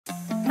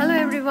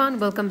everyone,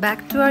 welcome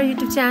back to our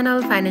YouTube channel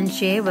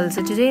Financiable.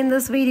 So today in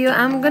this video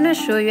I'm gonna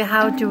show you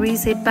how to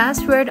reset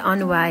password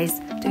on Wise.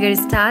 To get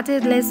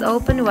started, let's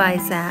open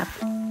Wise app.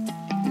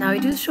 Now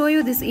it will show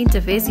you this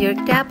interface. Here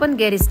tap on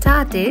get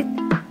started.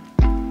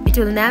 It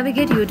will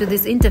navigate you to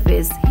this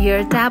interface.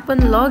 Here tap on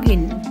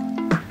login.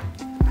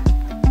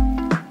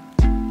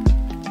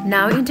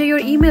 Now enter your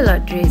email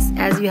address.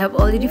 As you have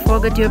already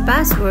forgot your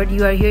password,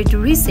 you are here to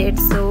reset,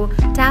 so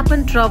tap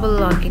on trouble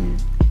login.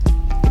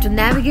 To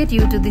navigate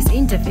you to this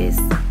interface,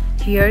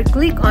 here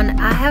click on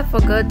I have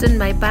forgotten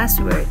my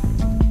password.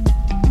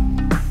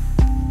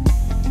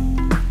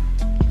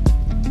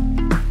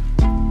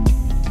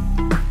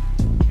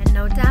 And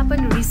now tap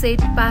on reset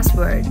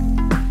password.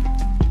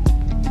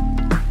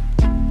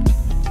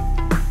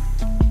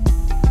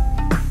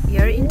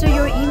 Here enter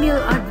your email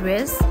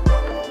address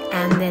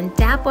and then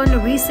tap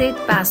on reset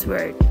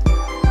password.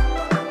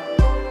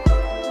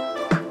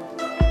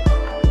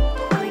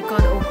 Click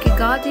on OK,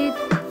 got it.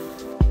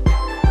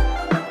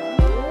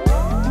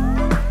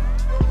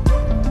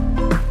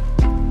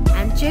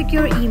 Check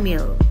your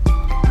email.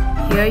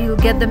 Here you'll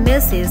get the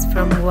message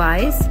from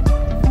Wise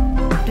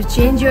to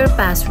change your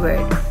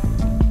password.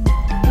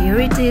 Here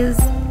it is.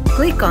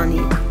 Click on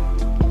it.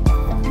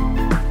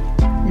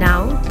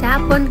 Now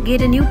tap on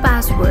get a new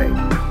password.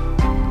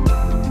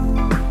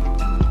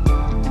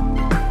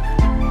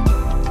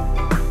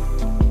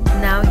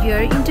 Now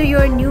here enter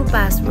your new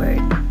password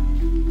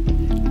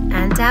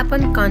and tap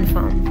on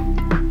confirm.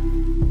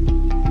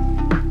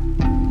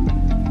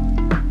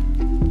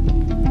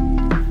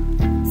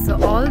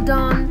 All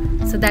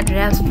done. So that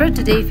wraps for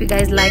today. If you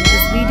guys like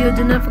this video,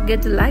 do not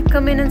forget to like,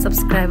 comment and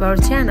subscribe our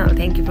channel.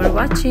 Thank you for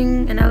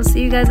watching and I'll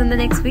see you guys in the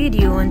next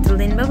video. Until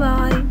then, bye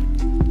bye.